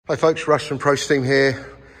Hi folks, Russ from ProSteam here.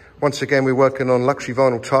 Once again, we're working on luxury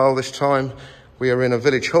vinyl tile. This time we are in a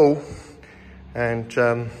village hall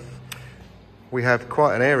and we have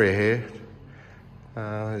quite an area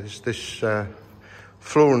here. This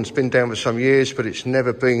flooring's been down for some years, but it's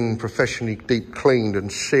never been professionally deep cleaned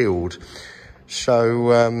and sealed.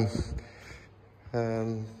 So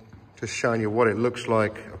just showing you what it looks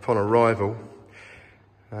like upon arrival.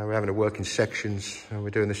 We're having to work in sections and we're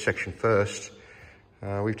doing this section first.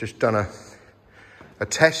 We've just done a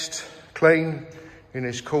test clean in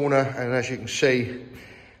this corner, and as you can see,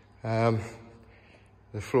 the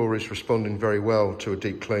floor is responding very well to a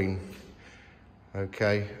deep clean.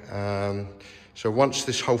 Okay, so once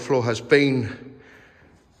this whole floor has been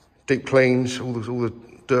deep cleaned, all the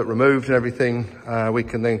dirt removed and everything, we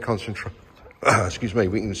can then concentrate, excuse me,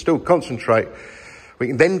 we can still concentrate, we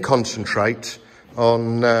can then concentrate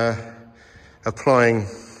on applying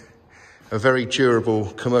a very durable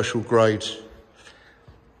commercial grade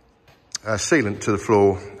sealant to the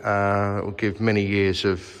floor. It will give many years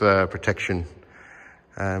of protection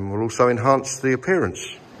and will also enhance the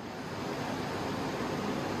appearance.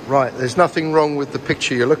 Right, there's nothing wrong with the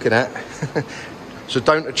picture you're looking at. So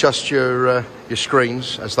don't adjust your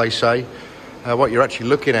screens, as they say. What you're actually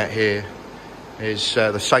looking at here is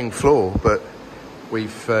the same floor, but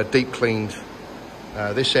we've deep cleaned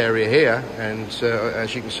this area here, and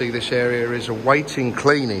as you can see, this area is awaiting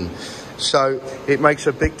cleaning. So it makes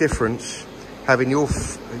a big difference having your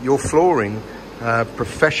flooring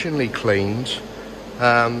professionally cleaned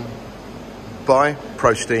by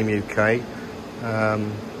ProSteam UK.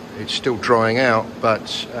 It's still drying out, but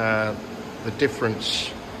the difference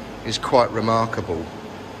is quite remarkable.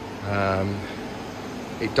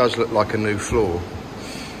 It does look like a new floor.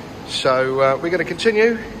 So we're going to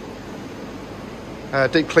continue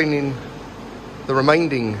deep cleaning the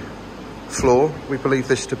remaining floor. We believe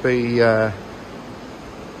this to be either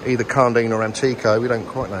Karndean or Antico. We don't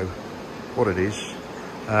quite know what it is,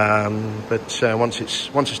 but once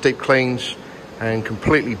it's deep cleaned and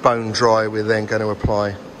completely bone dry, we're then going to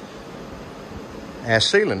apply our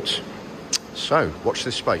sealant. So watch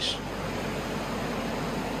this space.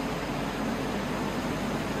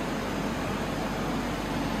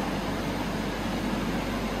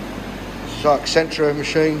 Arc Centro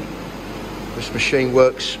machine. This machine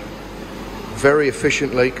works very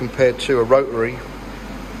efficiently compared to a rotary.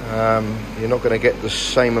 You're not going to get the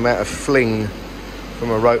same amount of fling from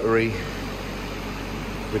a rotary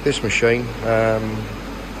with this machine,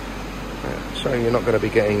 so you're not going to be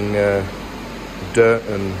getting dirt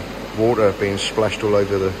and water being splashed all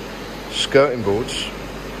over the skirting boards.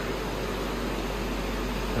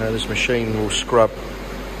 This machine will scrub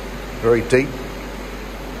very deep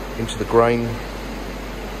into the grain,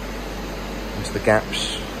 into the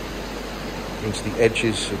gaps, into the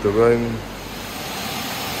edges of the room.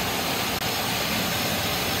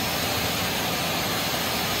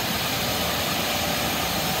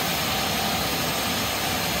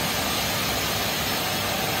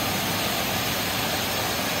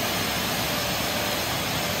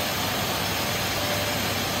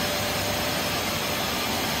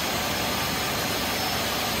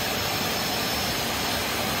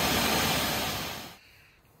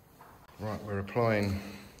 Right, we're applying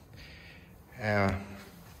our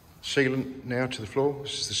sealant now to the floor.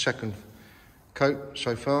 This is the second coat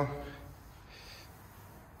so far.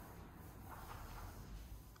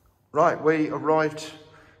 Right, we arrived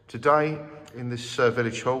today in this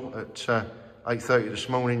village hall at 8:30 this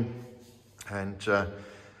morning, and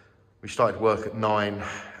we started work at 9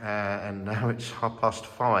 and now it's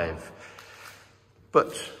 5:30.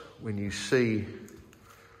 But when you see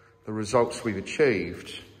the results we've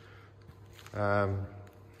achieved,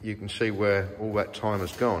 you can see where all that time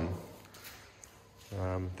has gone.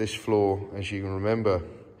 This floor, as you can remember,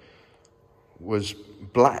 was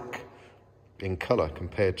black in colour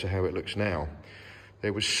compared to how it looks now.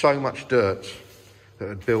 There was so much dirt that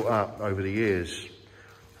had built up over the years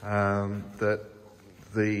that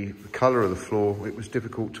the colour of the floor, it was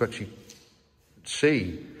difficult to actually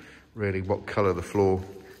see really what colour the floor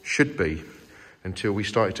should be until we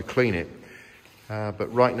started to clean it.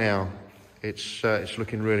 But right now, it's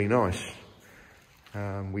looking really nice.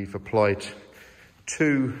 We've applied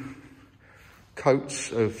 2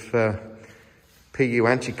 coats of PU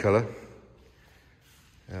Anticolour,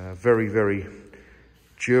 very, very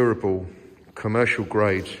durable commercial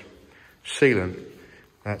grade sealant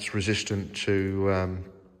that's resistant to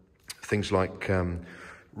things like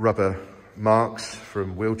rubber marks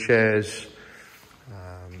from wheelchairs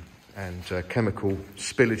and chemical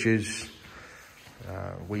spillages.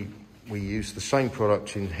 We use the same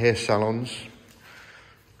product in hair salons.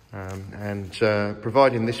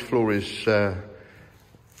 Providing this floor is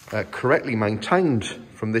correctly maintained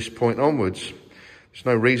from this point onwards, there's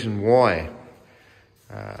no reason why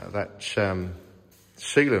that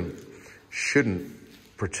sealant shouldn't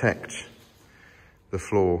protect the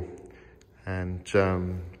floor, and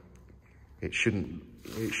it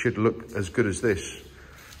should look as good as this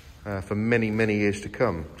for many, many years to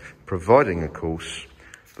come, providing, of course,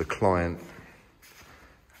 the client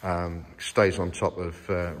stays on top of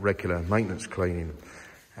regular maintenance cleaning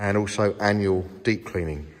and also annual deep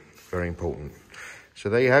cleaning. Very important. So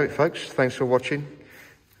there you have it, folks. Thanks for watching.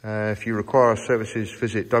 If you require our services,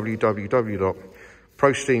 visit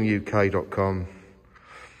www.prosteamuk.com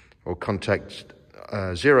or contact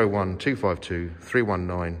 01252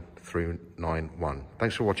 319 391.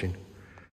 Thanks for watching.